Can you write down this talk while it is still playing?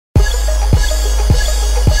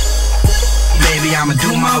I'ma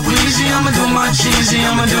do my Weezy, I'ma do my Jeezy,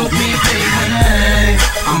 I'ma do me, baby.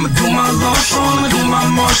 I'ma do my Losho, I'ma do my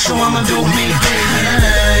Marshall, I'ma do me,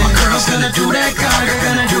 baby. My girl's gonna do that Gaga,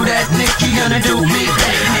 gonna do that Nicki, gonna do me,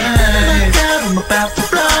 baby. I'm about to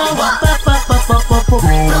blow up,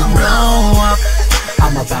 blow up.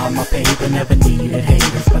 I'm about my paper, never needed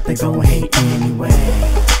haters, but they gon' hate anyway.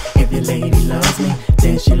 If your lady loves me,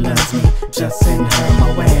 then she loves me, just send her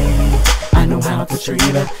my way. I know how to treat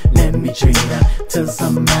her, let me treat her to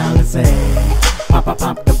some Alizé. Pop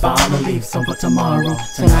the bottle, leave some for tomorrow.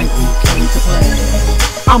 Tonight we came to play.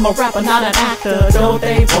 I'm a rapper, not an actor, though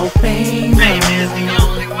they both famous. Fame is the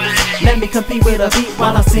only way. Let me compete with a beat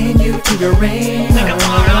while I send you to your ring.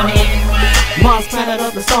 Mars planet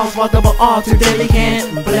of the stars, while double R today we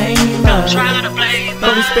can't blame us.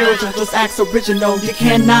 Holy spiritual, just acts original, you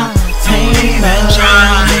cannot tame us.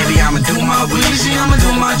 Baby, I'ma do my Weezy, I'ma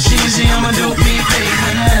do my Jeezy, I'ma do me,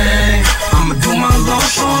 baby. I'ma do my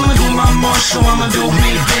Losho, I'ma do my Marshall, I'ma do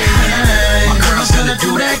me, baby. My girl's gonna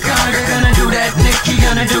do that Gaga, gonna do that Nicki,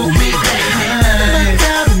 gonna do me, baby.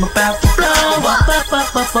 I'm about to blow up,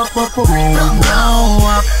 blow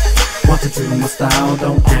up. Want to do my style,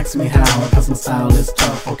 don't ask me how, cause my style is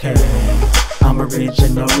tough, okay. I'm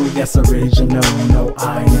original, yes original, no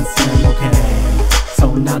I and Sam, okay.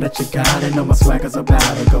 So now that you got it, know my swagger's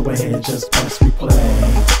about it, go ahead, just press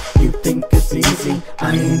replay. You think it's easy,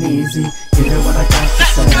 I ain't easy, you hear what I got to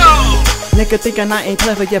say. Nigga thinking I ain't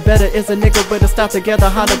clever, yeah better is a nigga with a style together,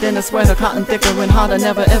 harder than a sweater, cotton thicker and harder,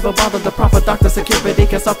 never ever bother the proper doctor, security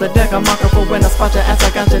gets off the deck, I'm marker for when I spot your ass, I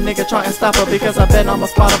got your nigga try and stop her, because I bet I'm a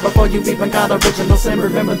spotter before you even got original sin,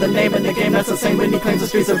 remember the name in the game, that's the same when he claims the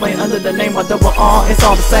streets are playing under the name of double R, it's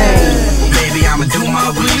all the same. Baby, I'ma do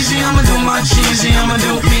my Weezy, I'ma do my Jeezy, I'ma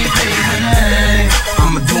do me, baby.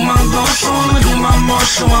 I'ma do my Losho, I'ma do my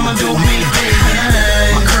Marshall, I'ma do me,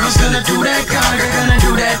 baby. My girl's gonna do that Gaga, gonna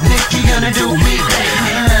do that Nicki, gonna do me,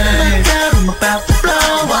 baby. I'm about to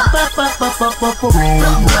blow up,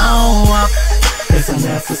 blow up. It's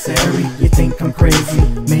unnecessary, you think I'm crazy,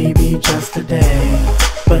 maybe just today.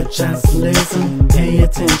 But just listen, pay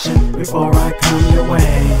attention before I come your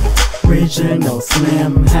way. Original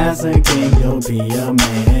Slim has a game, you'll be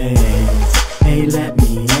amazed. Hey, let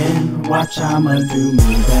me in, watch I'ma do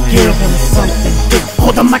me best. Give him something,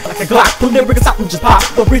 hold the mic like a Glock. Pull lyrics out and just pop.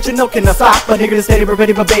 Original cannot stop, but nigga is steady, but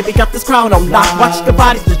ready, but baby got this crown on lock. Watch the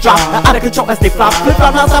bodies just drop, out of control as they flop. Flip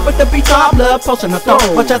out house out with the beat top, blood potion of throw.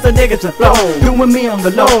 Watch as the nigga just flow, doing me on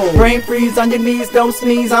the low. Brain freeze on your knees, don't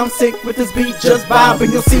sneeze. I'm sick with this beat, just vibe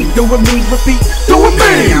and you'll see. Doing me, repeat, doing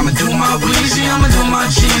me. I'ma do my Weezy, I'ma do my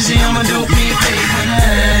Jeezy, I'ma do me,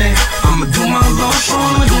 baby. I'ma do my Losho,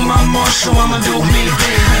 I'ma do my Marshall, I'ma do me,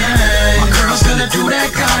 baby. My girl's gonna do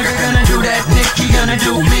that Gaga, gonna do that Nicki, gonna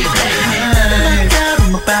do me, baby.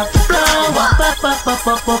 I'm about to blow up, blow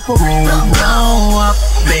up.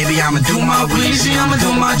 Baby, I'ma do my Weezy, I'ma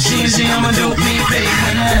do my Jeezy, I'ma do me, baby.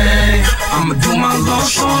 I'ma do my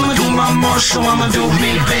Losho, I'ma do my Marshall, I'ma do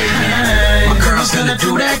me, baby. My girl's gonna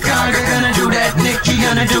do that Gaga, gonna do that Nicki,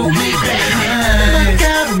 gonna do me, baby.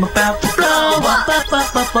 I'm about to blow up, blow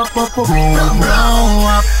up.